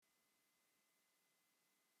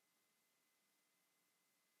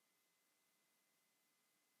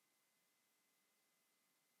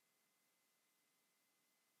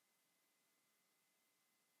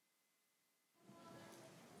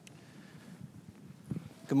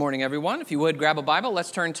Good morning, everyone. If you would, grab a Bible. Let's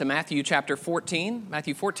turn to Matthew chapter 14.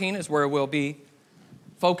 Matthew 14 is where we'll be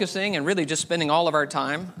focusing and really just spending all of our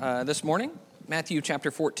time this morning. Matthew chapter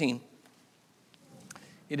 14.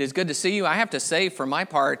 It is good to see you. I have to say, for my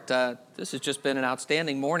part, this has just been an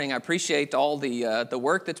outstanding morning. I appreciate all the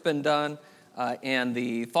work that's been done and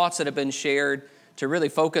the thoughts that have been shared to really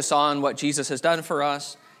focus on what Jesus has done for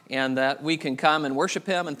us, and that we can come and worship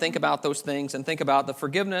Him and think about those things and think about the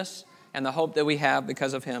forgiveness and the hope that we have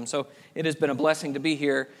because of Him. So it has been a blessing to be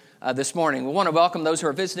here this morning. We want to welcome those who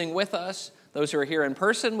are visiting with us, those who are here in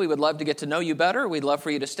person. We would love to get to know you better. We'd love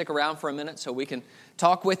for you to stick around for a minute so we can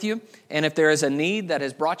talk with you. And if there is a need that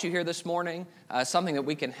has brought you here this morning, something that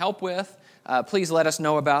we can help with, please let us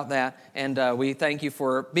know about that. And we thank you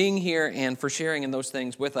for being here and for sharing in those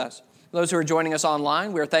things with us. Those who are joining us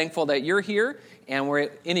online, we're thankful that you're here, and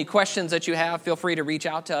any questions that you have, feel free to reach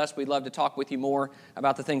out to us. We'd love to talk with you more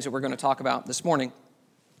about the things that we're going to talk about this morning.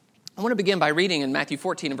 I want to begin by reading in Matthew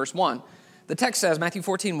 14 and verse 1. The text says, Matthew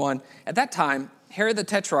 14:1, "At that time, Herod the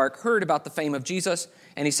Tetrarch heard about the fame of Jesus,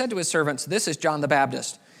 and he said to his servants, 'This is John the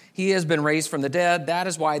Baptist. He has been raised from the dead. That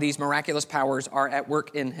is why these miraculous powers are at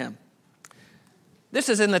work in him.'" This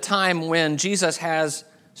is in the time when Jesus has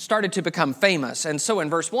started to become famous. And so in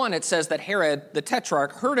verse 1, it says that Herod the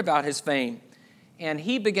Tetrarch heard about his fame, and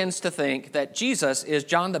he begins to think that Jesus is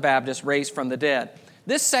John the Baptist raised from the dead.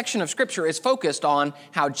 This section of Scripture is focused on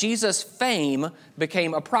how Jesus' fame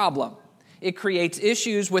became a problem. It creates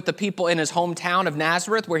issues with the people in his hometown of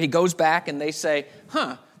Nazareth, where he goes back and they say,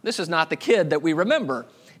 this is not the kid that we remember.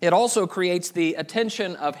 It also creates the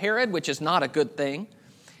attention of Herod, which is not a good thing,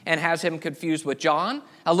 and has him confused with John.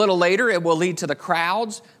 A little later, it will lead to the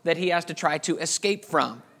crowds that he has to try to escape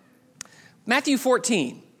from. Matthew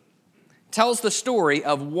 14 tells the story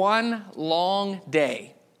of one long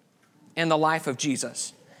day in the life of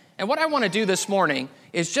Jesus. And what I want to do this morning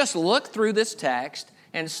is just look through this text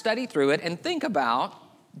and study through it and think about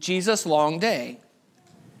Jesus' long day.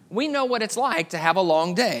 We know what it's like to have a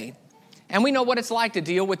long day. And we know what it's like to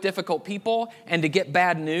deal with difficult people and to get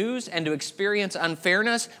bad news and to experience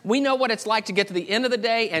unfairness. We know what it's like to get to the end of the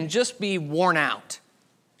day and just be worn out.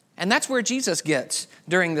 And that's where Jesus gets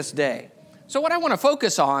during this day. So what I want to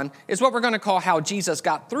focus on is what we're going to call how Jesus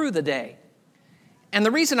got through the day. And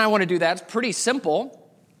the reason I want to do that is pretty simple.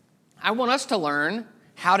 I want us to learn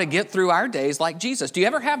how to get through our days like Jesus. Do you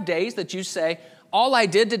ever have days that you say, all I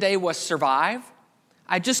did today was survive?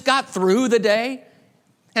 I just got through the day?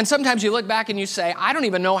 And sometimes you look back and you say, I don't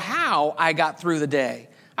even know how I got through the day.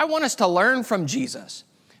 I want us to learn from Jesus,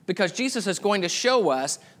 because Jesus is going to show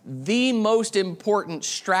us the most important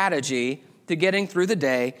strategy to getting through the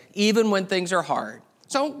day, even when things are hard.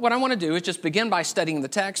 So what I want to do is just begin by studying the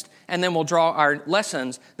text, and then we'll draw our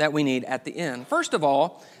lessons that we need at the end. First of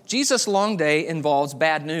all, Jesus' long day involves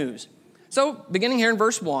bad news. So beginning here in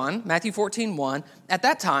verse 1, Matthew 14:1, "At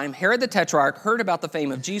that time, Herod the Tetrarch heard about the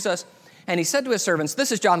fame of Jesus, and he said to his servants,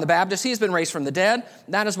 'This is John the Baptist. He has been raised from the dead.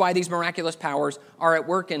 That is why these miraculous powers are at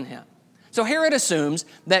work in him.'" So Herod assumes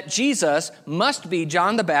that Jesus must be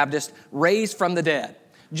John the Baptist raised from the dead.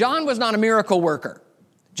 John was not a miracle worker.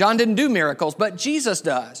 John didn't do miracles, but Jesus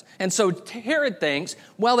does. And so Herod thinks,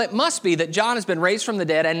 well, it must be that John has been raised from the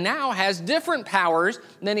dead and now has different powers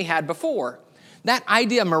than he had before. That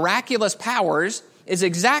idea of miraculous powers is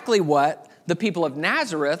exactly what the people of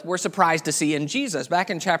Nazareth were surprised to see in Jesus. Back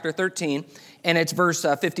in chapter 13, and it's verse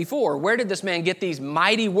 54. Where did this man get these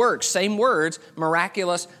mighty works? Same words,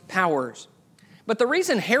 miraculous powers. But the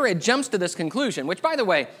reason Herod jumps to this conclusion, which, by the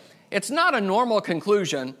way, it's not a normal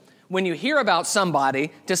conclusion when you hear about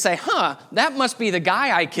somebody to say, that must be the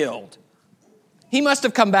guy I killed. He must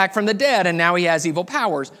have come back from the dead, and now he has evil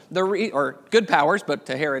powers. Or good powers, but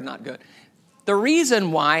to Herod, not good. The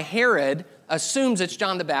reason why Herod assumes it's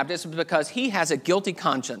John the Baptist is because he has a guilty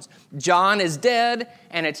conscience. John is dead,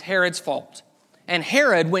 and it's Herod's fault. And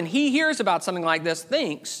Herod, when he hears about something like this,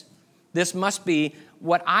 thinks, this must be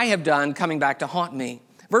what I have done coming back to haunt me.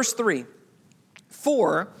 Verse 3,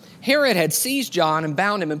 "For Herod had seized John and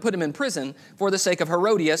bound him and put him in prison for the sake of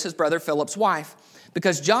Herodias, his brother Philip's wife,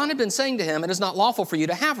 because John had been saying to him, 'It is not lawful for you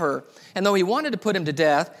to have her.' And though he wanted to put him to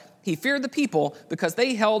death, he feared the people because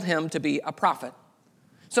they held him to be a prophet."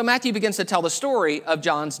 So Matthew begins to tell the story of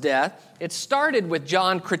John's death. It started with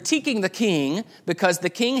John critiquing the king because the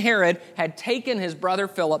king Herod had taken his brother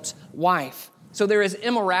Philip's wife. So there is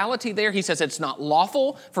immorality there. He says it's not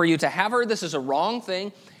lawful for you to have her. This is a wrong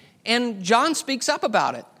thing. And John speaks up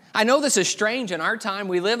about it. I know this is strange in our time.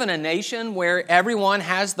 We live in a nation where everyone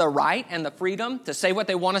has the right and the freedom to say what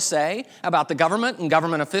they want to say about the government and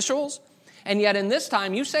government officials. And yet in this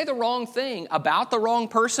time, you say the wrong thing about the wrong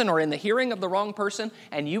person or in the hearing of the wrong person,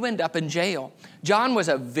 and you end up in jail. John was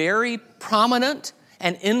a very prominent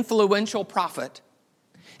and influential prophet.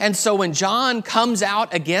 And so when John comes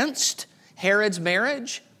out against Herod's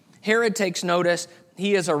marriage, Herod takes notice,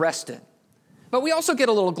 he is arrested. But we also get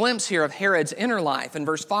a little glimpse here of Herod's inner life. In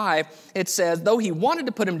verse 5, it says, though he wanted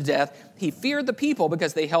to put him to death, he feared the people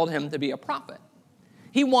because they held him to be a prophet.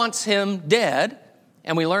 He wants him dead,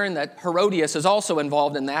 and we learn that Herodias is also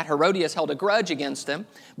involved in that. Herodias held a grudge against him,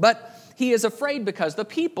 but he is afraid because the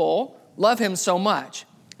people love him so much.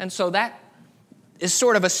 And so that is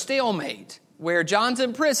sort of a stalemate where John's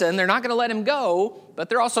in prison. They're not going to let him go, but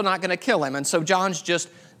they're also not going to kill him. And so John's just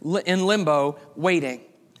in limbo waiting.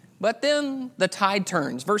 But then the tide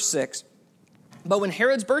turns. Verse 6, but when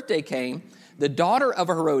Herod's birthday came, the daughter of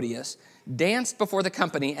Herodias danced before the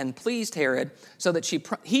company and pleased Herod so that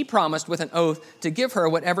he promised with an oath to give her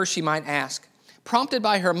whatever she might ask. Prompted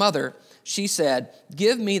by her mother, she said,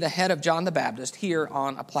 give me the head of John the Baptist here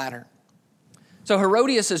on a platter. So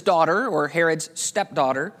Herodias' daughter, or Herod's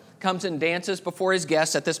stepdaughter, comes and dances before his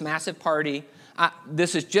guests at this massive party.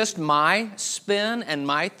 This is just my spin and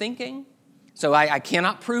my thinking, so I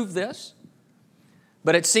cannot prove this.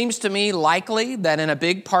 But it seems to me likely that in a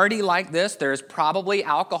big party like this, there's probably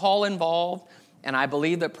alcohol involved. And I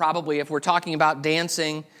believe that probably if we're talking about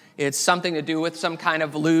dancing, it's something to do with some kind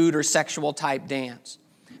of lewd or sexual type dance.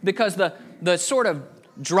 Because the sort of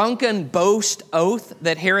drunken boast oath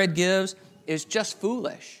that Herod gives is just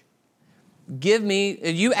foolish. Give me,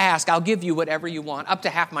 you ask, I'll give you whatever you want, up to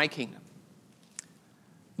half my kingdom.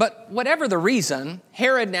 But whatever the reason,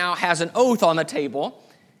 Herod now has an oath on the table,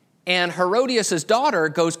 and Herodias' daughter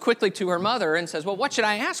goes quickly to her mother and says, well, what should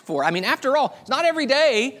I ask for? I mean, after all, it's not every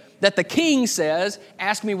day that the king says,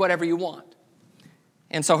 ask me whatever you want.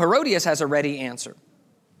 And so Herodias has a ready answer.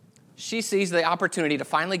 She sees the opportunity to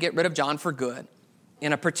finally get rid of John for good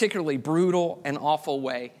in a particularly brutal and awful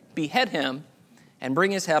way. Behead him and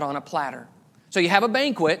bring his head on a platter. So you have a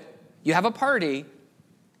banquet, you have a party,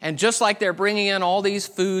 and just like they're bringing in all these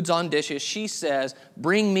foods on dishes, she says,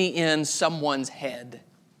 bring me in someone's head.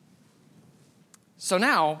 So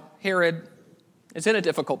now Herod is in a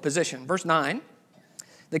difficult position. Verse 9,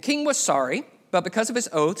 the king was sorry, but because of his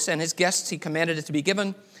oaths and his guests he commanded it to be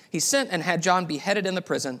given, he sent and had John beheaded in the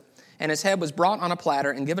prison, and his head was brought on a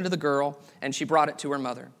platter and given to the girl, and she brought it to her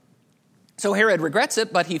mother. So Herod regrets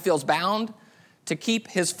it, but he feels bound to keep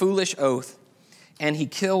his foolish oath, and he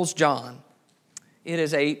kills John. It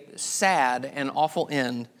is a sad and awful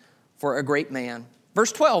end for a great man.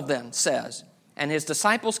 Verse 12 then says, and his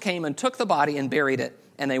disciples came and took the body and buried it,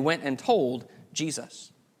 and they went and told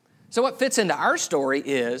Jesus. So what fits into our story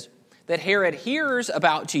is that Herod hears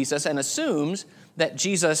about Jesus and assumes that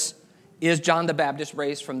Jesus is John the Baptist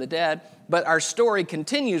raised from the dead, but our story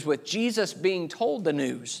continues with Jesus being told the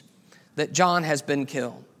news that John has been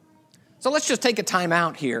killed. So let's just take a time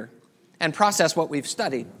out here and process what we've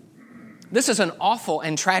studied. This is an awful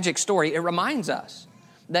and tragic story. It reminds us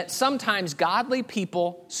that sometimes godly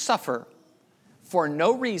people suffer for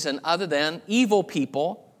no reason other than evil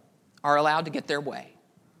people are allowed to get their way.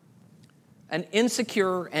 An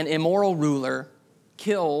insecure and immoral ruler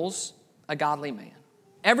kills a godly man.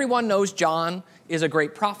 Everyone knows John is a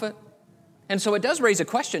great prophet. And so it does raise a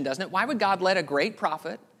question, doesn't it? Why would God let a great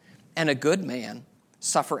prophet and a good man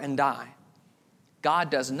suffer and die? God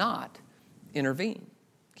does not intervene.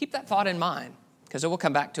 Keep that thought in mind, because we'll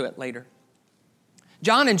come back to it later.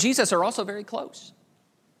 John and Jesus are also very close.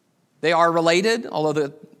 They are related, although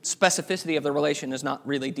the specificity of the relation is not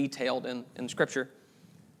really detailed in Scripture.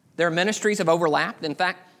 Their ministries have overlapped. In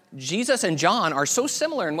fact, Jesus and John are so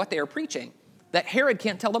similar in what they are preaching that Herod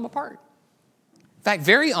can't tell them apart. In fact,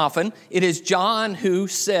 very often it is John who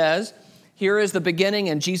says, here is the beginning,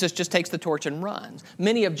 and Jesus just takes the torch and runs.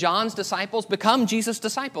 Many of John's disciples become Jesus'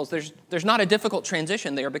 disciples. There's not a difficult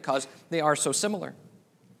transition there because they are so similar.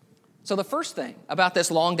 So the first thing about this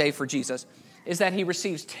long day for Jesus is that he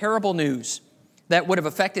receives terrible news that would have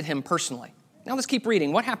affected him personally. Now let's keep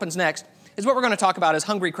reading. What happens next is what we're going to talk about as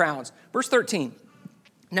hungry crowds. Verse 13.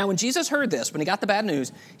 Now when Jesus heard this, when he got the bad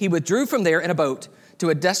news, he withdrew from there in a boat to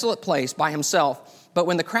a desolate place by himself. But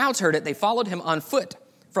when the crowds heard it, they followed him on foot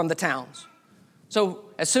from the towns. So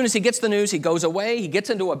as soon as he gets the news, he goes away, he gets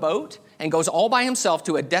into a boat, and goes all by himself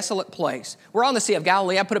to a desolate place. We're on the Sea of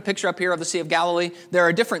Galilee. I put a picture up here of the Sea of Galilee. There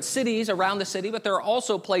are different cities around the city, but there are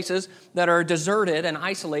also places that are deserted and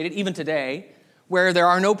isolated, even today, where there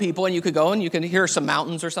are no people, and you could go and you can hear some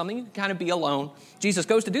mountains or something. You can kind of be alone. Jesus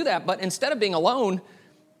goes to do that, but instead of being alone,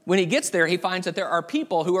 when he gets there, he finds that there are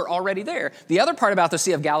people who are already there. The other part about the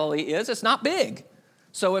Sea of Galilee is it's not big.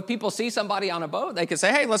 So if people see somebody on a boat, they can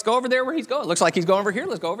say, hey, let's go over there where he's going. Looks like he's going over here.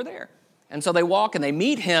 Let's go over there. And so they walk and they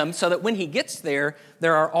meet him so that when he gets there,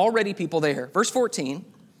 there are already people there. Verse 14,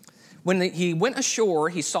 when he went ashore,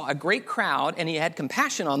 he saw a great crowd and he had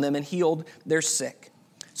compassion on them and healed their sick.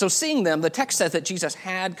 So seeing them, the text says that Jesus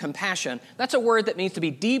had compassion. That's a word that means to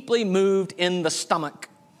be deeply moved in the stomach.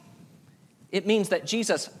 It means that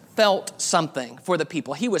Jesus felt something for the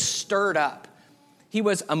people. He was stirred up. He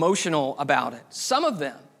was emotional about it. Some of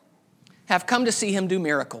them have come to see him do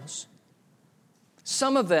miracles.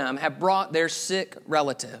 Some of them have brought their sick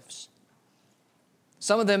relatives.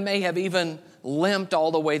 Some of them may have even limped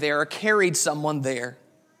all the way there or carried someone there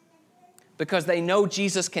because they know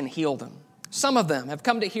Jesus can heal them. Some of them have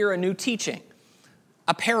come to hear a new teaching,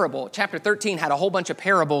 a parable. Chapter 13 had a whole bunch of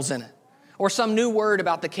parables in it. Or some new word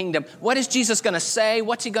about the kingdom. What is Jesus going to say?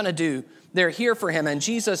 What's he going to do? They're here for him, and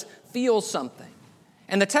Jesus feels something.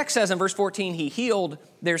 And the text says in verse 14, he healed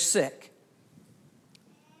their sick.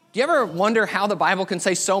 Do you ever wonder how the Bible can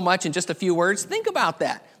say so much in just a few words? Think about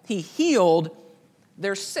that. He healed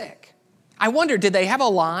their sick. I wonder, did they have a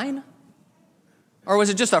line? Or was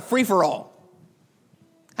it just a free-for-all?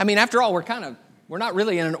 I mean, after all, we're not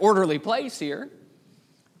really in an orderly place here.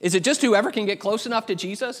 Is it just whoever can get close enough to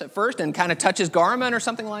Jesus at first and kind of touch his garment or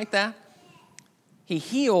something like that? He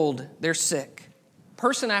healed their sick.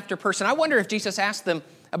 Person after person. I wonder if Jesus asked them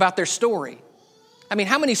about their story. I mean,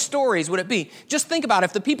 how many stories would it be? Just think about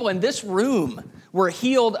if the people in this room were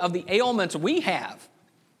healed of the ailments we have.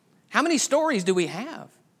 How many stories do we have?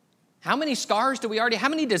 How many scars do we already have? How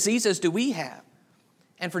many diseases do we have?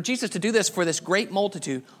 And for Jesus to do this for this great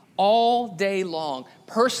multitude all day long,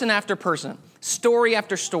 person after person, story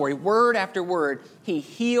after story, word after word, he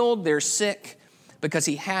healed their sick because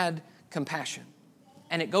he had compassion.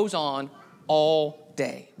 And it goes on all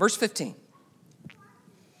day. Verse 15.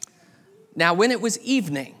 Now, when it was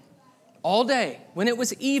evening, all day, when it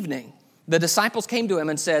was evening, the disciples came to him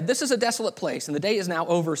and said, this is a desolate place, and the day is now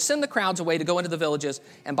over. Send the crowds away to go into the villages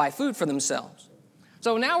and buy food for themselves.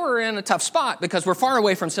 So now we're in a tough spot because we're far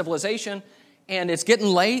away from civilization, and it's getting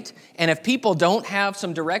late, and if people don't have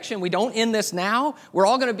some direction, we don't end this now, we're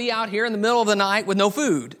all going to be out here in the middle of the night with no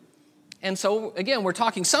food. And so, again, we're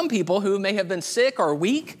talking some people who may have been sick or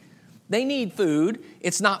weak. They need food.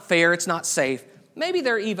 It's not fair. It's not safe. Maybe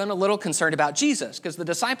they're even a little concerned about Jesus because the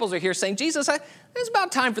disciples are here saying, Jesus, it's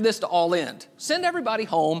about time for this to all end. Send everybody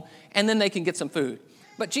home, and then they can get some food.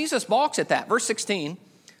 But Jesus balks at that. Verse 16,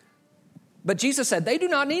 but Jesus said, they do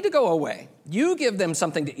not need to go away. You give them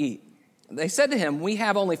something to eat. They said to him, we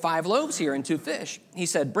have only 5 loaves here and 2 fish. He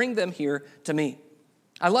said, bring them here to me.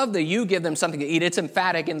 I love the you give them something to eat. It's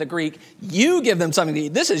emphatic in the Greek. You give them something to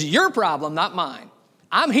eat. This is your problem, not mine.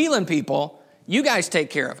 I'm healing people. You guys take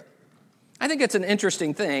care of it. I think it's an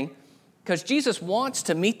interesting thing because Jesus wants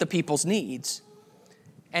to meet the people's needs,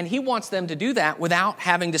 and he wants them to do that without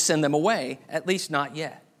having to send them away, at least not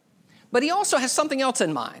yet. But he also has something else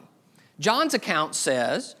in mind. John's account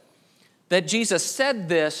says that Jesus said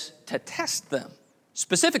this to test them,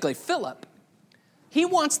 specifically Philip. He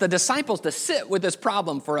wants the disciples to sit with this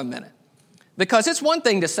problem for a minute. Because it's one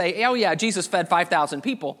thing to say, oh yeah, Jesus fed 5,000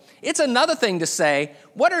 people. It's another thing to say,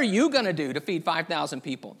 what are you going to do to feed 5,000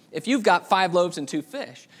 people if you've got 5 loaves and 2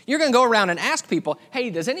 fish? You're going to go around and ask people, hey,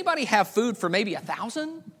 does anybody have food for maybe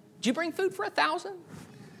 1,000? Did you bring food for 1,000?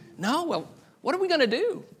 No, well, what are we going to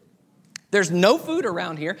do? There's no food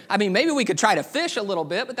around here. I mean, maybe we could try to fish a little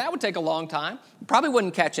bit, but that would take a long time. Probably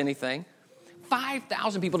wouldn't catch anything.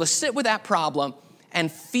 5,000 people to sit with that problem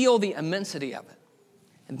and feel the immensity of it.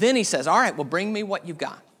 And then he says, all right, well, bring me what you've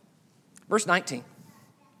got. Verse 19.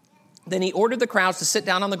 Then he ordered the crowds to sit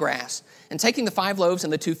down on the grass, and taking the 5 loaves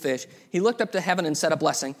and the 2 fish, he looked up to heaven and said a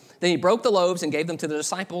blessing. Then he broke the loaves and gave them to the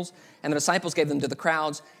disciples, and the disciples gave them to the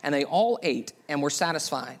crowds, and they all ate and were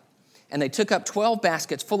satisfied. And they took up 12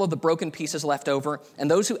 baskets full of the broken pieces left over, and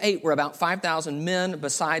those who ate were about 5,000 men,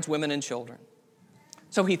 besides women and children.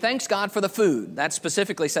 So he thanks God for the food. That's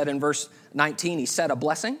specifically said in verse 19. He said a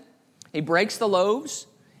blessing. He breaks the loaves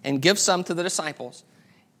and gives some to the disciples.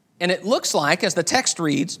 And it looks like, as the text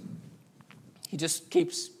reads, he just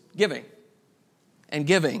keeps giving and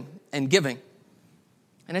giving and giving.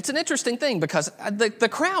 And it's an interesting thing because the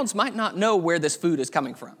crowds might not know where this food is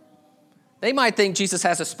coming from. They might think Jesus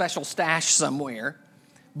has a special stash somewhere,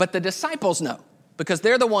 but the disciples know because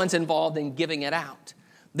they're the ones involved in giving it out.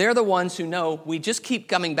 They're the ones who know we just keep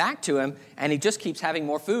coming back to him and he just keeps having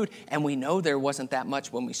more food, and we know there wasn't that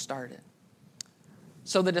much when we started.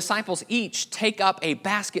 So the disciples each take up a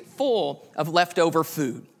basket full of leftover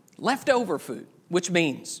food, which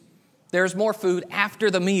means there's more food after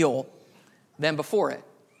the meal than before it.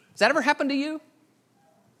 Has that ever happened to you?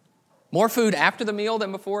 More food after the meal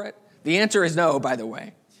than before it? The answer is no, by the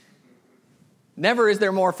way. Never is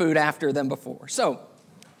there more food after than before. So,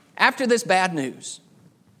 after this bad news,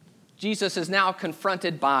 Jesus is now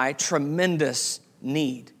confronted by tremendous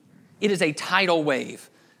need. It is a tidal wave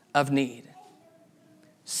of need.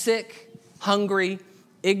 Sick, hungry,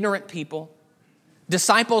 ignorant people,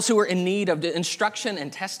 disciples who are in need of instruction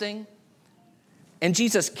and testing. And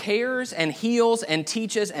Jesus cares and heals and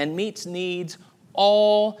teaches and meets needs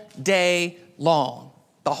all day long,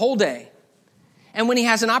 the whole day. And when he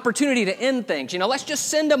has an opportunity to end things, let's just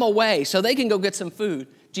send them away so they can go get some food.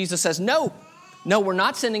 Jesus says, no, we're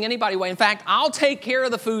not sending anybody away. In fact, I'll take care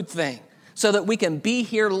of the food thing so that we can be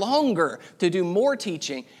here longer to do more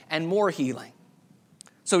teaching and more healing.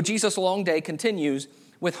 So Jesus' long day continues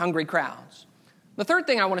with hungry crowds. The third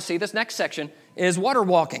thing I want to see, this next section, is water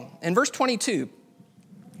walking. In verse 22,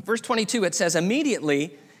 it says,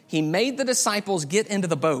 immediately he made the disciples get into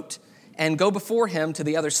the boat and go before him to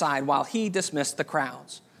the other side while he dismissed the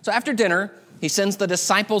crowds. So after dinner, he sends the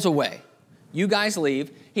disciples away. You guys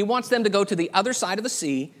leave. He wants them to go to the other side of the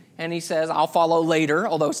sea, and he says, I'll follow later,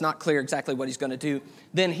 although it's not clear exactly what he's going to do.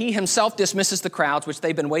 Then he himself dismisses the crowds, which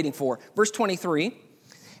they've been waiting for. Verse 23,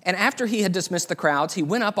 and after he had dismissed the crowds, he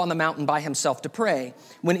went up on the mountain by himself to pray.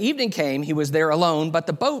 When evening came, he was there alone, but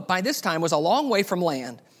the boat by this time was a long way from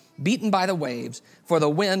land, beaten by the waves, for the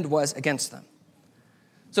wind was against them.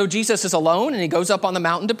 So Jesus is alone, and he goes up on the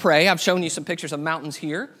mountain to pray. I've shown you some pictures of mountains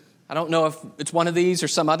here. I don't know if it's one of these or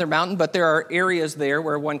some other mountain, but there are areas there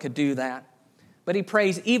where one could do that. But he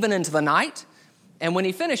prays even into the night, and when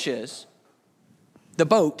he finishes, the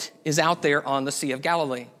boat is out there on the Sea of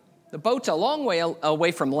Galilee. The boat's a long way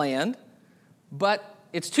away from land, but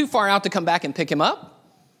it's too far out to come back and pick him up.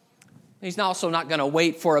 He's also not going to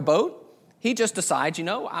wait for a boat. He just decides,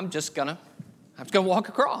 I'm just going to walk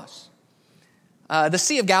across. The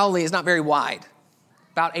Sea of Galilee is not very wide,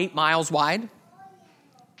 about 8 miles wide.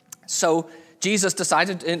 So Jesus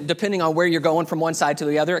decided, depending on where you're going from one side to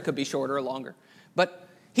the other, it could be shorter or longer. But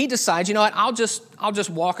he decides, I'll just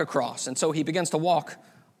walk across. And so he begins to walk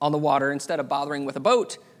on the water instead of bothering with a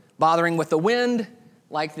boat, bothering with the wind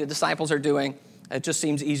like the disciples are doing. It just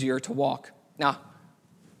seems easier to walk. Now,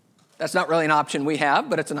 that's not really an option we have,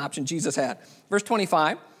 but it's an option Jesus had. Verse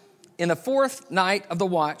 25, in the fourth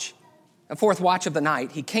watch of the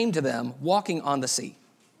night, he came to them walking on the sea.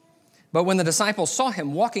 But when the disciples saw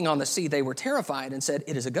him walking on the sea, they were terrified and said,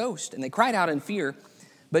 it is a ghost. And they cried out in fear.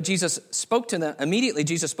 But Jesus spoke to them, immediately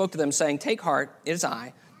Jesus spoke to them saying, take heart, it is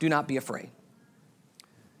I, do not be afraid.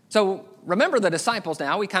 So remember the disciples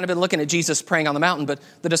now. We kind of been looking at Jesus praying on the mountain, but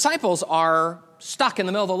the disciples are stuck in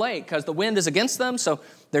the middle of the lake because the wind is against them. So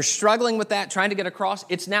they're struggling with that, trying to get across.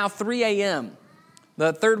 It's now 3 a.m.,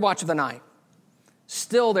 the third watch of the night.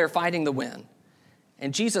 Still they're fighting the wind.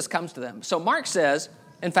 And Jesus comes to them. So Mark says,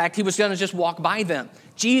 in fact, he was going to just walk by them.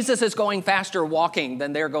 Jesus is going faster walking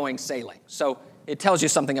than they're going sailing. So it tells you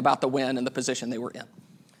something about the wind and the position they were in.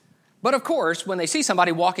 But of course, when they see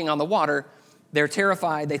somebody walking on the water, they're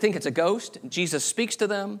terrified. They think it's a ghost. Jesus speaks to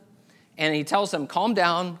them, and he tells them, calm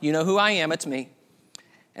down. You know who I am. It's me.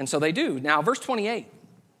 And so they do. Now, verse 28.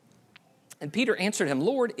 And Peter answered him,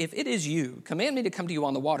 Lord, if it is you, command me to come to you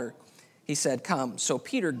on the water. He said, come. So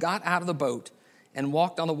Peter got out of the boat and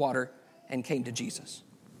walked on the water and came to Jesus.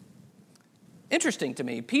 Interesting to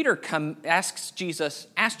me, Peter asked Jesus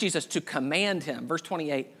to command him. Verse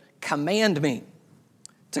 28, command me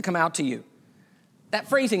to come out to you. That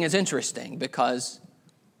phrasing is interesting because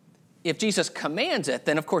if Jesus commands it,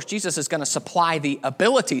 then of course Jesus is going to supply the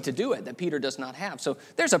ability to do it that Peter does not have. So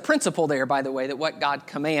there's a principle there, by the way, that what God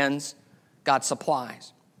commands, God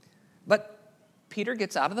supplies. But Peter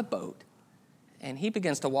gets out of the boat and he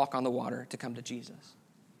begins to walk on the water to come to Jesus.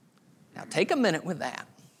 Now take a minute with that.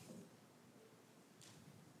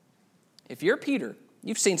 If you're Peter,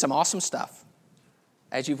 you've seen some awesome stuff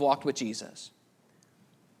as you've walked with Jesus.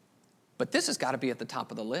 But this has got to be at the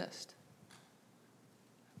top of the list.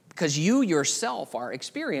 Because you yourself are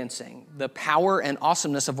experiencing the power and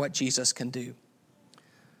awesomeness of what Jesus can do.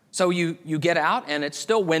 So you get out and it's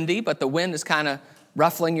still windy, but the wind is kind of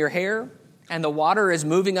ruffling your hair and the water is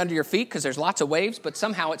moving under your feet because there's lots of waves, but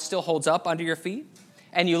somehow it still holds up under your feet.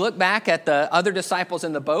 And you look back at the other disciples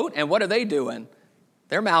in the boat and what are they doing?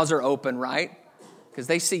 Their mouths are open, right? Because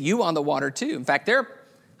they see you on the water too. In fact,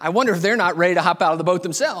 I wonder if they're not ready to hop out of the boat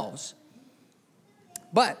themselves.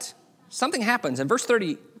 But something happens. In verse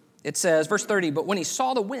 30, it says, but when he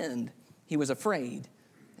saw the wind, he was afraid.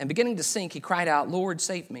 And beginning to sink, he cried out, Lord,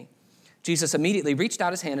 save me. Jesus immediately reached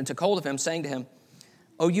out his hand and took hold of him, saying to him,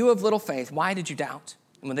 O you of little faith, why did you doubt?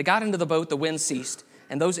 And when they got into the boat, the wind ceased.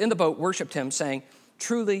 And those in the boat worshiped him, saying,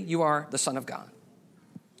 truly you are the Son of God.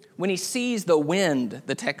 When he sees the wind,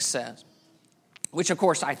 the text says, which of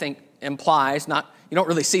course I think implies you don't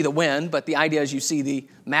really see the wind, but the idea is you see the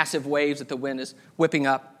massive waves that the wind is whipping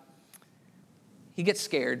up. He gets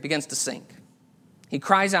scared, begins to sink. He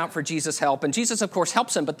cries out for Jesus' help, and Jesus, of course,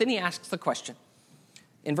 helps him, but then he asks the question.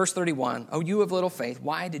 In verse 31, "Oh, you of little faith,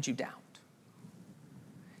 why did you doubt?"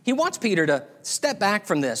 He wants Peter to step back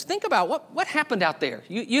from this. Think about what happened out there.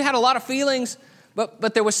 You had a lot of feelings,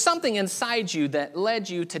 but there was something inside you that led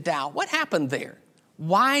you to doubt. What happened there?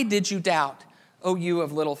 Why did you doubt, "Oh, you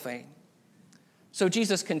of little faith"? So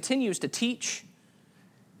Jesus continues to teach,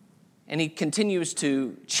 and he continues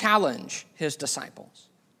to challenge his disciples.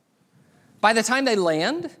 By the time they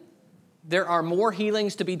land, there are more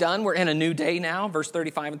healings to be done. We're in a new day now, verse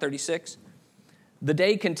 35 and 36. The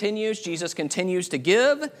day continues. Jesus continues to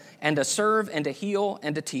give and to serve and to heal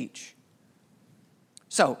and to teach.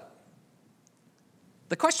 So,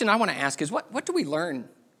 the question I want to ask is, what do we learn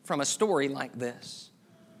from a story like this?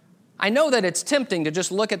 I know that it's tempting to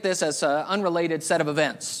just look at this as an unrelated set of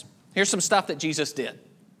events. Here's some stuff that Jesus did.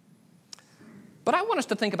 But I want us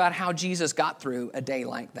to think about how Jesus got through a day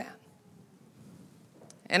like that.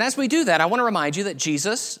 And as we do that, I want to remind you that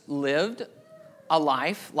Jesus lived a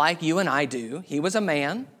life like you and I do. He was a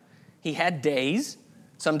man. He had days.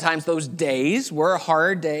 Sometimes those days were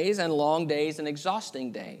hard days and long days and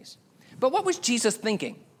exhausting days. But what was Jesus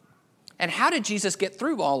thinking? And how did Jesus get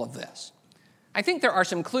through all of this? I think there are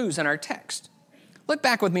some clues in our text. Look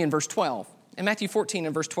back with me in verse 12. In Matthew 14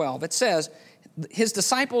 and verse 12, it says, his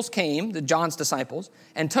disciples came, John's disciples,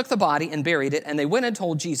 and took the body and buried it, and they went and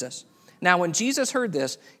told Jesus. Now, when Jesus heard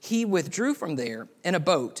this, he withdrew from there in a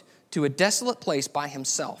boat to a desolate place by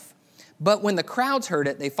himself. But when the crowds heard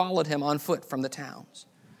it, they followed him on foot from the towns.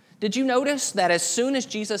 Did you notice that as soon as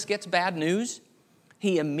Jesus gets bad news,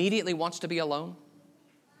 he immediately wants to be alone?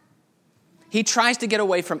 He tries to get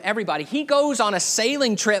away from everybody. He goes on a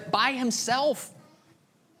sailing trip by himself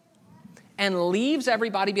and leaves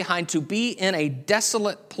everybody behind to be in a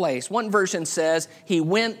desolate place. One version says he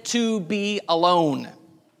went to be alone.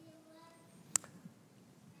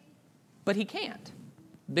 But he can't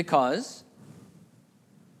because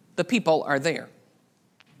the people are there.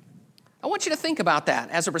 I want you to think about that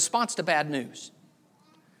as a response to bad news.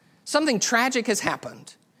 Something tragic has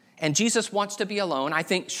happened, and Jesus wants to be alone. I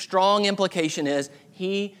think strong implication is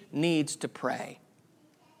he needs to pray.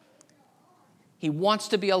 He wants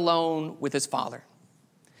to be alone with his Father.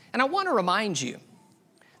 And I want to remind you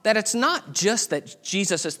that it's not just that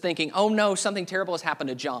Jesus is thinking, oh no, something terrible has happened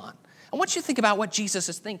to John. I want you to think about what Jesus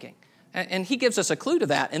is thinking. And he gives us a clue to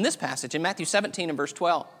that in this passage in Matthew 17 and verse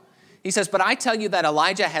 12. He says, but I tell you that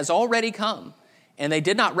Elijah has already come, and they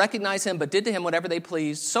did not recognize him, but did to him whatever they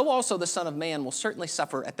pleased. So also the Son of Man will certainly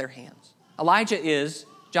suffer at their hands. Elijah is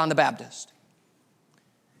John the Baptist.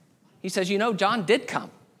 He says, John did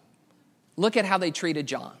come. Look at how they treated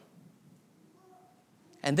John.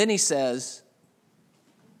 And then he says,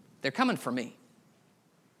 they're coming for me.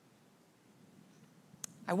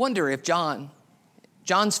 I wonder if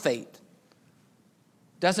John's fate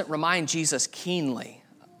doesn't remind Jesus keenly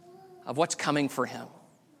of what's coming for him.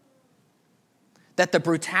 That the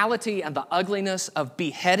brutality and the ugliness of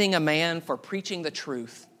beheading a man for preaching the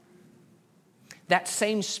truth, that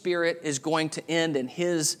same spirit is going to end in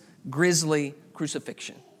his grisly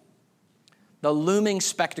crucifixion. The looming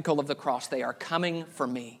spectacle of the cross, they are coming for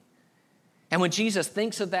me. And when Jesus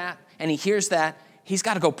thinks of that and he hears that, he's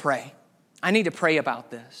got to go pray. I need to pray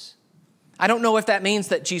about this. I don't know if that means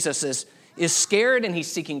that Jesus is scared and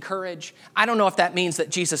he's seeking courage. I don't know if that means that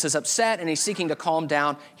Jesus is upset and he's seeking to calm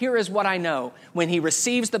down. Here is what I know. When he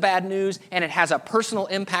receives the bad news and it has a personal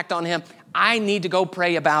impact on him, I need to go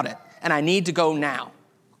pray about it, and I need to go now.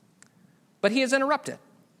 But he is interrupted.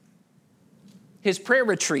 His prayer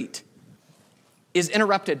retreat is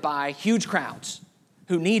interrupted by huge crowds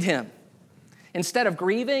who need him. Instead of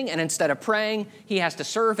grieving and instead of praying, he has to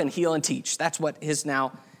serve and heal and teach. That's what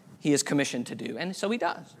he is commissioned to do, and so he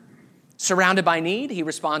does. Surrounded by need, he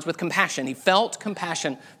responds with compassion. He felt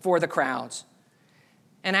compassion for the crowds.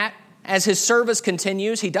 And as his service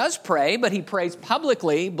continues, he does pray, but he prays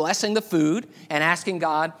publicly, blessing the food and asking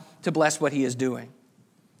God to bless what he is doing.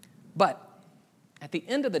 But at the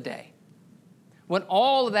end of the day, when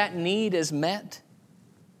all of that need is met,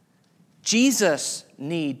 Jesus'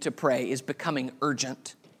 need to pray is becoming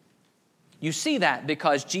urgent. You see that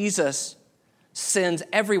because Jesus sends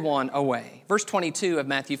everyone away. Verse 22 of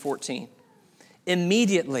Matthew 14.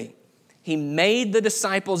 Immediately, he made the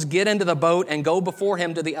disciples get into the boat and go before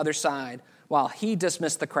him to the other side while he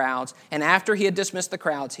dismissed the crowds. And after he had dismissed the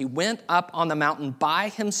crowds, he went up on the mountain by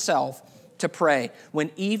himself to pray.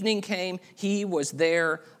 When evening came, he was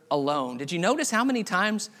there alone. Did you notice how many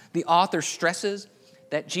times the author stresses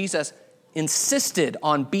that Jesus insisted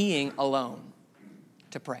on being alone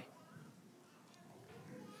to pray?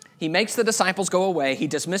 He makes the disciples go away. He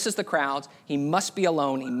dismisses the crowds. He must be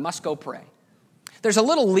alone. He must go pray. There's a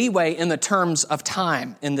little leeway in the terms of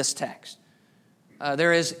time in this text.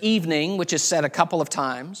 There is evening, which is said a couple of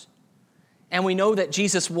times. And we know that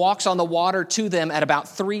Jesus walks on the water to them at about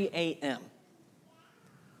 3 a.m.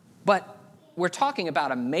 But we're talking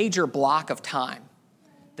about a major block of time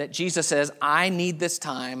that Jesus says, I need this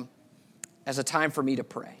time as a time for me to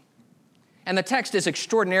pray. And the text is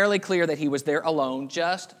extraordinarily clear that he was there alone,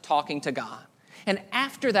 just talking to God. And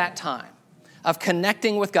after that time of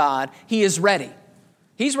connecting with God, he is ready.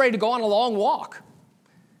 He's ready to go on a long walk.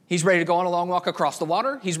 He's ready to go on a long walk across the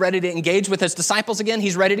water. He's ready to engage with his disciples again.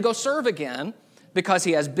 He's ready to go serve again because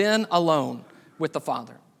he has been alone with the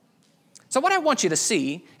Father. So what I want you to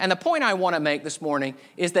see, and the point I want to make this morning,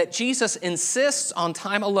 is that Jesus insists on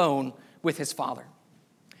time alone with his Father.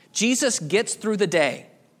 Jesus gets through the day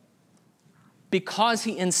because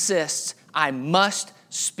he insists, I must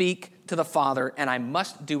speak to the Father and I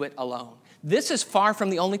must do it alone. This is far from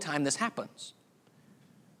the only time this happens.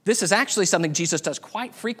 This is actually something Jesus does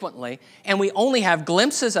quite frequently, and we only have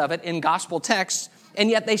glimpses of it in gospel texts, and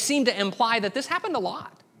yet they seem to imply that this happened a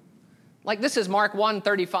lot. Like this is Mark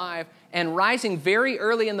 1:35, and rising very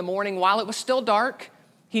early in the morning while it was still dark,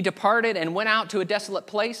 he departed and went out to a desolate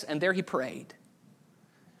place, and there he prayed.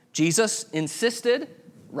 Jesus insisted,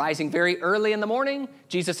 rising very early in the morning,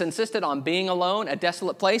 Jesus insisted on being alone, a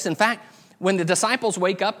desolate place. In fact, when the disciples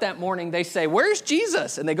wake up that morning, they say, where's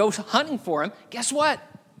Jesus? And they go hunting for him. Guess what?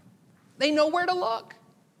 They know where to look.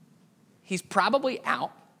 He's probably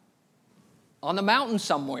out on the mountain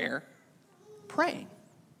somewhere praying.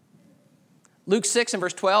 Luke 6 and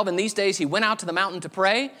verse 12, in these days he went out to the mountain to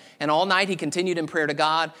pray, and all night he continued in prayer to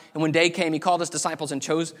God. And when day came, he called his disciples and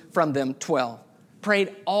chose from them 12.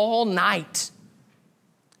 Prayed all night.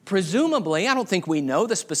 Presumably, I don't think we know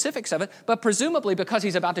the specifics of it, but presumably because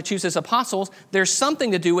he's about to choose his apostles, there's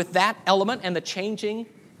something to do with that element and the changing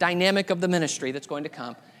dynamic of the ministry that's going to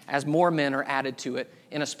come as more men are added to it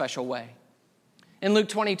in a special way. In Luke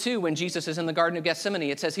 22, when Jesus is in the Garden of Gethsemane,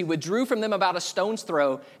 it says he withdrew from them about a stone's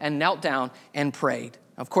throw and knelt down and prayed.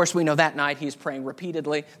 Of course, we know that night he's praying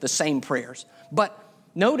repeatedly the same prayers. But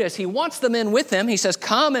notice he wants the men with him. He says,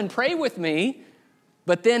 come and pray with me.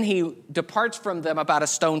 But then he departs from them about a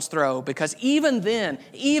stone's throw because even then,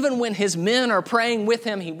 even when his men are praying with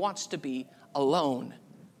him, he wants to be alone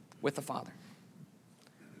with the Father.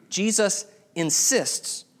 Jesus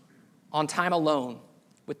insists on time alone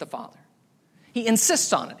with the Father. He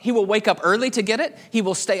insists on it. He will wake up early to get it. He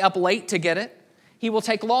will stay up late to get it. He will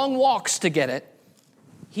take long walks to get it.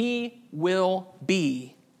 He will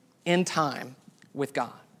be in time with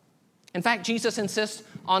God. In fact, Jesus insists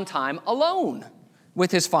on time alone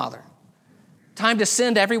with his Father. Time to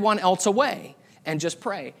send everyone else away and just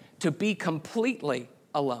pray, to be completely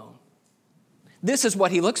alone. This is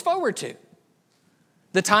what he looks forward to.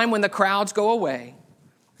 The time when the crowds go away,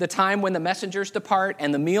 the time when the messengers depart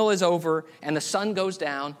and the meal is over and the sun goes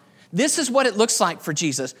down. This is what it looks like for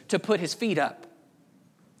Jesus to put his feet up.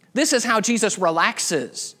 This is how Jesus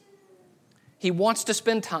relaxes. He wants to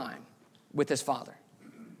spend time with his Father.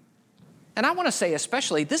 And I want to say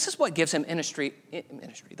especially, this is what gives him ministry,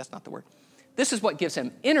 that's not the word. This is what gives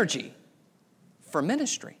him energy for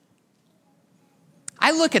ministry.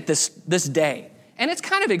 I look at this day, and it's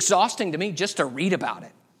kind of exhausting to me just to read about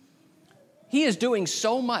it. He is doing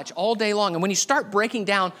so much all day long. And when you start breaking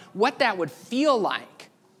down what that would feel like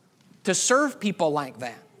to serve people like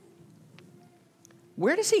that,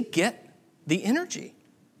 where does he get the energy?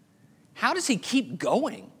 How does he keep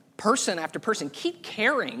going, person after person, keep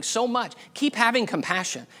caring so much, keep having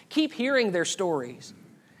compassion, keep hearing their stories?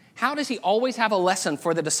 How does he always have a lesson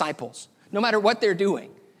for the disciples, no matter what they're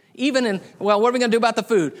doing? Even in, well, what are we going to do about the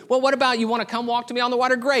food? Well, what about you want to come walk to me on the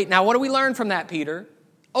water? Great. Now, what do we learn from that, Peter?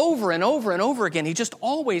 Over and over and over again, he just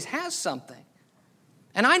always has something.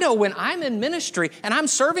 And I know when I'm in ministry and I'm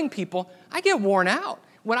serving people, I get worn out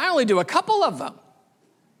when I only do a couple of them.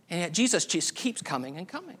 And yet Jesus just keeps coming and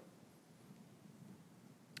coming.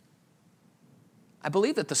 I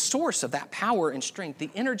believe that the source of that power and strength, the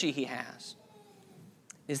energy he has,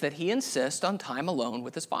 is that he insists on time alone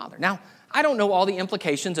with his Father. Now, I don't know all the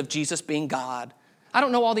implications of Jesus being God. I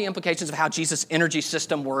don't know all the implications of how Jesus' energy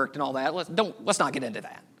system worked and all that. Let's not get into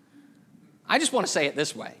that. I just want to say it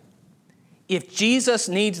this way. If Jesus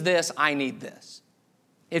needs this, I need this.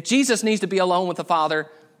 If Jesus needs to be alone with the Father,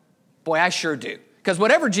 boy, I sure do. Because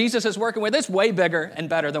whatever Jesus is working with, it's way bigger and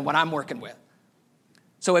better than what I'm working with.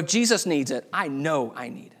 So if Jesus needs it, I know I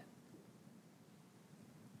need it.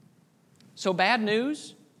 So bad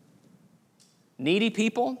news, needy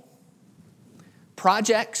people,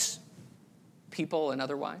 projects, people and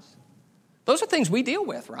otherwise. Those are things we deal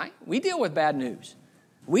with, right? We deal with bad news.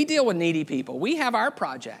 We deal with needy people. We have our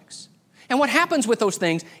projects. And what happens with those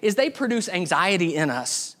things is they produce anxiety in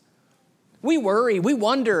us. We worry, we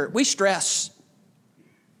wonder, we stress.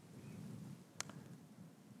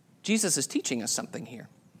 Jesus is teaching us something here.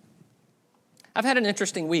 I've had an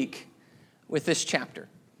interesting week with this chapter.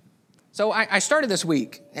 So I started this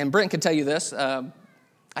week, and Brent can tell you this.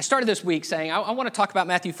 I started this week saying, I want to talk about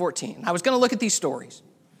Matthew 14. I was going to look at these stories.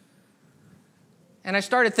 And I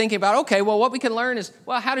started thinking about, okay, well, what we can learn is,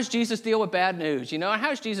 well, how does Jesus deal with bad news? How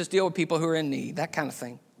does Jesus deal with people who are in need? That kind of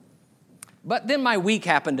thing. But then my week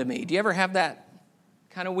happened to me. Do you ever have that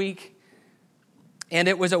kind of week? And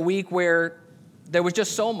it was a week where there was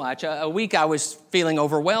just so much. A week I was feeling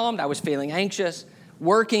overwhelmed. I was feeling anxious,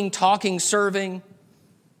 working, talking, serving.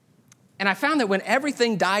 And I found that when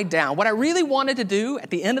everything died down, what I really wanted to do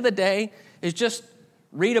at the end of the day is just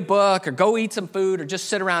read a book or go eat some food or just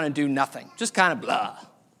sit around and do nothing. Just kind of blah.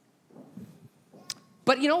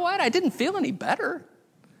 But you know what? I didn't feel any better.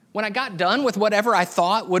 When I got done with whatever I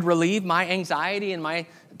thought would relieve my anxiety and my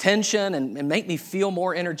tension and make me feel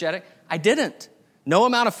more energetic, I didn't. No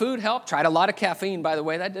amount of food helped. Tried a lot of caffeine, by the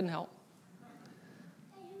way. That didn't help.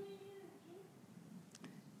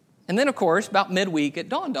 And then, of course, about midweek, it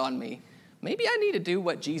dawned on me, maybe I need to do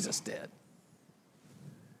what Jesus did.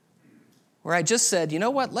 Where I just said, you know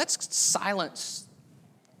what? Let's silence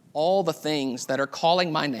all the things that are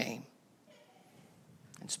calling my name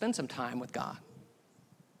and spend some time with God.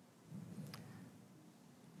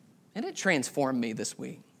 And it transformed me this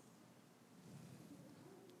week.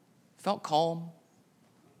 Felt calm,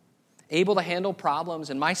 able to handle problems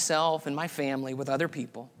in myself and my family with other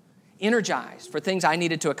people, energized for things I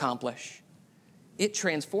needed to accomplish. It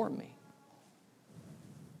transformed me.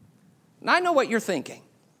 And I know what you're thinking.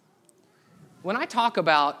 When I talk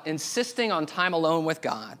about insisting on time alone with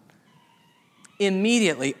God,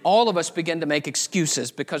 immediately all of us begin to make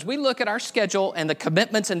excuses because we look at our schedule and the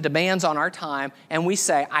commitments and demands on our time and we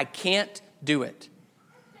say, I can't do it.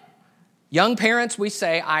 Young parents, we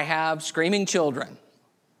say, I have screaming children.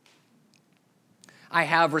 I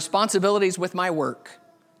have responsibilities with my work.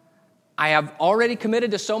 I have already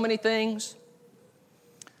committed to so many things.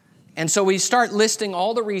 And so we start listing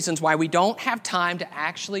all the reasons why we don't have time to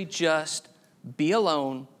actually just be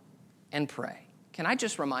alone and pray. Can I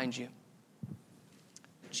just remind you?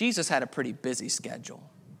 Jesus had a pretty busy schedule.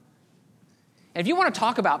 And if you want to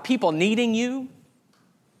talk about people needing you,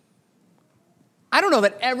 I don't know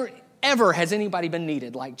that ever has anybody been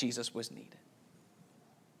needed like Jesus was needed.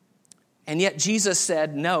 And yet Jesus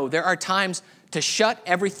said, no, there are times to shut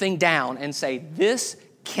everything down and say, this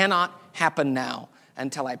cannot happen now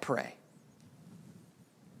until I pray.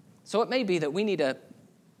 So it may be that we need to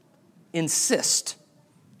insist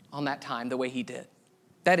on that time the way he did.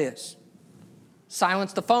 That is,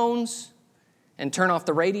 silence the phones and turn off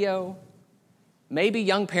the radio. Maybe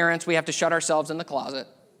young parents, we have to shut ourselves in the closet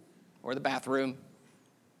or the bathroom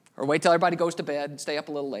or wait till everybody goes to bed and stay up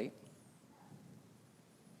a little late.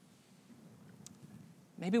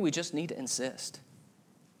 Maybe we just need to insist.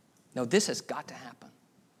 No, this has got to happen.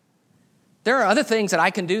 There are other things that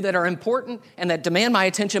I can do that are important and that demand my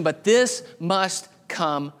attention, but this must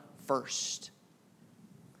come first.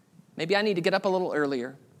 Maybe I need to get up a little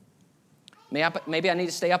earlier. Maybe I need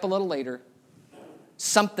to stay up a little later.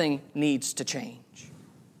 Something needs to change.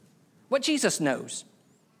 What Jesus knows,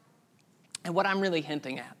 and what I'm really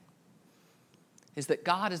hinting at, is that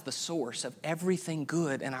God is the source of everything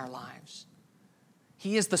good in our lives.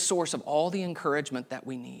 He is the source of all the encouragement that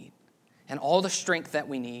we need, and all the strength that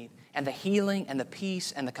we need, and the healing and the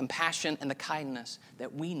peace and the compassion and the kindness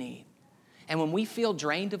that we need. And when we feel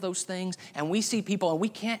drained of those things, and we see people and we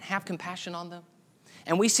can't have compassion on them,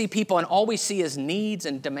 and we see people and all we see is needs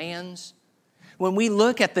and demands, when we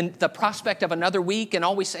look at the prospect of another week and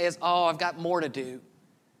all we say is, oh, I've got more to do,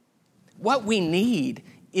 what we need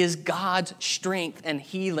is God's strength and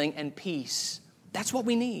healing and peace. That's what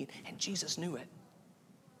we need, and Jesus knew it.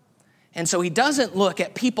 And so he doesn't look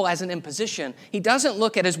at people as an imposition. He doesn't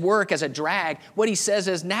look at his work as a drag. What he says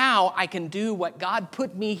is, now I can do what God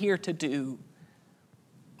put me here to do.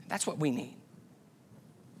 That's what we need.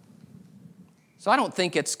 So I don't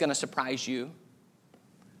think it's going to surprise you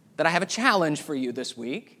that I have a challenge for you this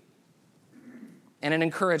week and an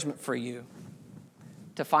encouragement for you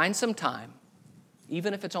to find some time,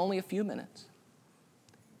 even if it's only a few minutes,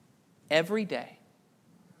 every day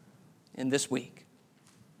in this week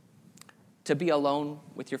to be alone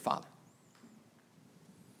with your Father.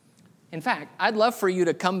 In fact, I'd love for you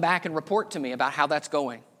to come back and report to me about how that's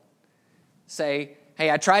going. Say,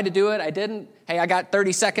 hey, I tried to do it, I didn't. Hey, I got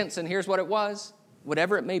 30 seconds and here's what it was.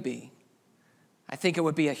 Whatever it may be, I think it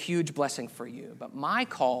would be a huge blessing for you. But my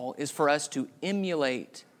call is for us to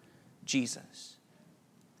emulate Jesus.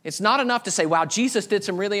 It's not enough to say, wow, Jesus did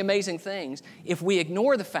some really amazing things, if we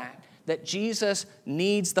ignore the fact that Jesus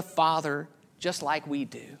needs the Father just like we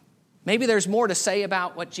do. Maybe there's more to say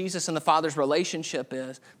about what Jesus and the Father's relationship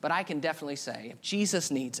is, but I can definitely say, if Jesus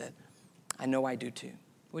needs it, I know I do too.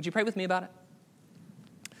 Would you pray with me about it?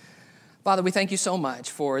 Father, we thank you so much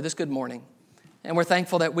for this good morning, and we're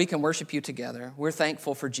thankful that we can worship you together. We're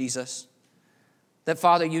thankful for Jesus, that,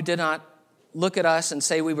 Father, you did not look at us and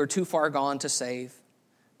say we were too far gone to save,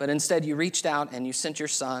 but instead you reached out and you sent your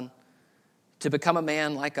Son to become a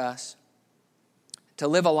man like us, to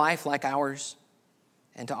live a life like ours,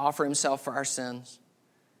 and to offer himself for our sins,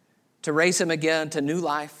 to raise him again to new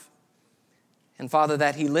life, and, Father,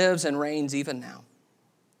 that he lives and reigns even now.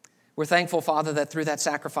 We're thankful, Father, that through that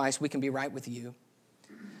sacrifice we can be right with you.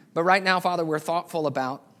 But right now, Father, we're thoughtful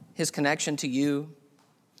about his connection to you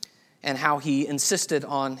and how he insisted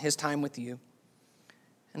on his time with you.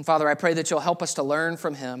 And Father, I pray that you'll help us to learn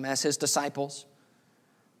from him as his disciples,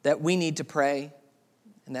 that we need to pray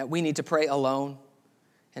and that we need to pray alone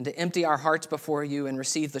and to empty our hearts before you and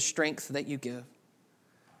receive the strength that you give.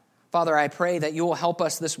 Father, I pray that you will help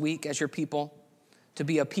us this week as your people to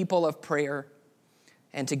be a people of prayer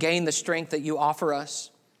and to gain the strength that you offer us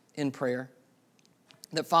in prayer.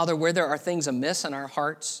 That, Father, where there are things amiss in our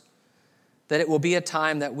hearts, that it will be a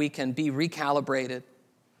time that we can be recalibrated,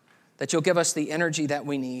 that you'll give us the energy that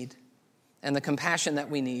we need and the compassion that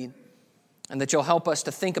we need, and that you'll help us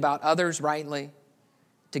to think about others rightly,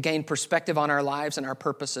 to gain perspective on our lives and our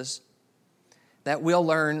purposes, that we'll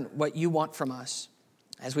learn what you want from us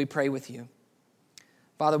as we pray with you.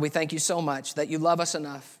 Father, we thank you so much that you love us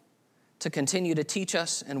enough to continue to teach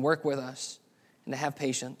us and work with us and to have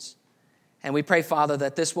patience. And we pray, Father,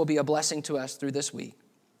 that this will be a blessing to us through this week.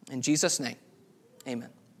 In Jesus' name, amen.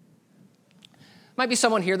 Might be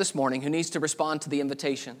someone here this morning who needs to respond to the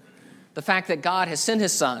invitation. The fact that God has sent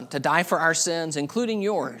his Son to die for our sins, including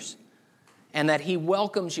yours, and that he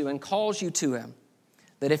welcomes you and calls you to him.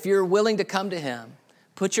 That if you're willing to come to him,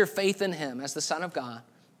 put your faith in him as the Son of God,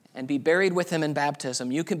 and be buried with him in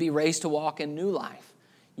baptism, you can be raised to walk in new life.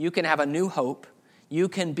 You can have a new hope. You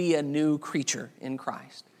can be a new creature in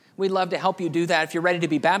Christ. We'd love to help you do that. If you're ready to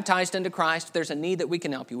be baptized into Christ, if there's a need that we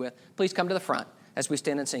can help you with, please come to the front as we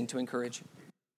stand and sing to encourage you.